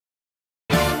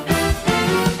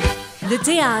Le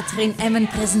Théâtre in Emmen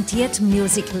präsentiert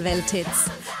Musicalwelthits.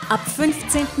 Ab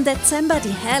 15. Dezember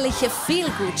die herrliche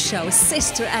Feel-Good-Show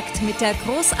Sister Act mit der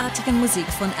großartigen Musik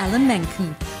von Alan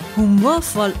Menken.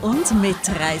 Humorvoll und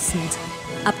mitreißend.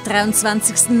 Ab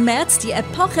 23. März die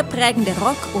epocheprägende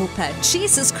Rockoper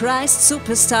Jesus Christ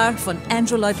Superstar von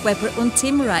Andrew Lloyd Webber und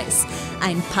Tim Rice.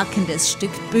 Ein packendes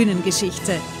Stück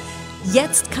Bühnengeschichte.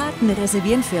 Jetzt Karten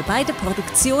reservieren für beide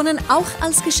Produktionen, auch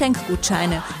als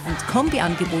Geschenkgutscheine und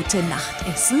Kombiangebote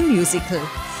Nachtessen Musical.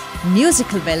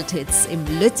 Musicalwelthits im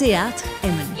Le Théâtre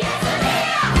Emmen.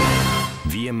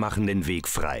 Wir machen den Weg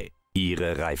frei.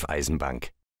 Ihre Raiffeisenbank.